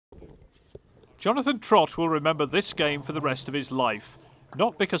Jonathan Trott will remember this game for the rest of his life.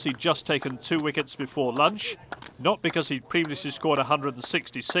 Not because he'd just taken 2 wickets before lunch, not because he'd previously scored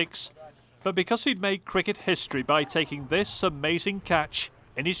 166, but because he'd made cricket history by taking this amazing catch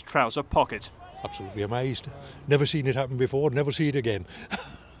in his trouser pocket. Absolutely amazed. Never seen it happen before, never see it again.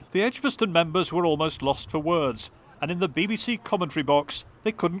 The Edgbaston members were almost lost for words, and in the BBC commentary box,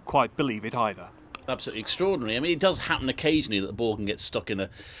 they couldn't quite believe it either. Absolutely extraordinary. I mean, it does happen occasionally that the ball can get stuck in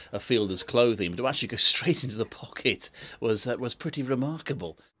a fielder's clothing, but to actually go straight into the pocket was pretty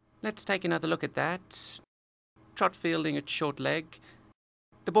remarkable. Let's take another look at that. Trott fielding at short leg.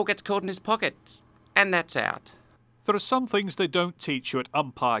 The ball gets caught in his pocket, and that's out. There are some things they don't teach you at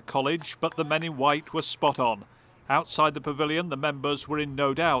umpire college, but the men in white were spot on. Outside the pavilion, the members were in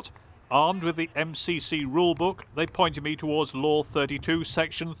no doubt. Armed with the MCC rulebook, they pointed me towards Law 32,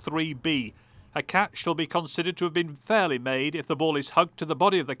 Section 3B. A catch shall be considered to have been fairly made if the ball is hugged to the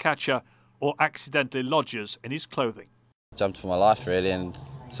body of the catcher or accidentally lodges in his clothing. I jumped for my life really and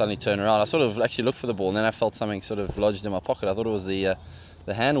suddenly turned around. I sort of actually looked for the ball and then I felt something sort of lodged in my pocket. I thought it was the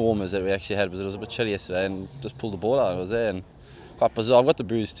hand warmers that we actually had because it was a bit chilly yesterday, and just pulled the ball out. It was there and quite bizarre. I've got the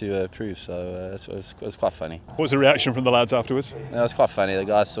bruise to prove, so it was quite funny. What was the reaction from the lads afterwards? Yeah, it was quite funny. The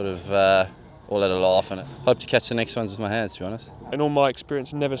guys sort of all had a laugh, and I hope to catch the next ones with my hands, to be honest. In all my experience,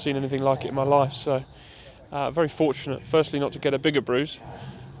 I've never seen anything like it in my life, so very fortunate, firstly not to get a bigger bruise,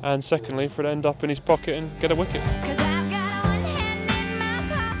 and secondly for it to end up in his pocket and get a wicket.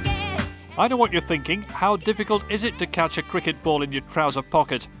 I know what you're thinking. How difficult is it to catch a cricket ball in your trouser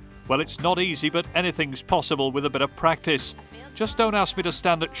pocket? Well, it's not easy, but anything's possible with a bit of practice. Just don't ask me to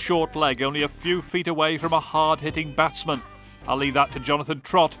stand at short leg, only a few feet away from a hard-hitting batsman. I'll leave that to Jonathan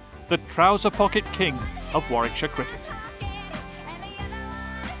Trott, the trouser pocket king of Warwickshire cricket.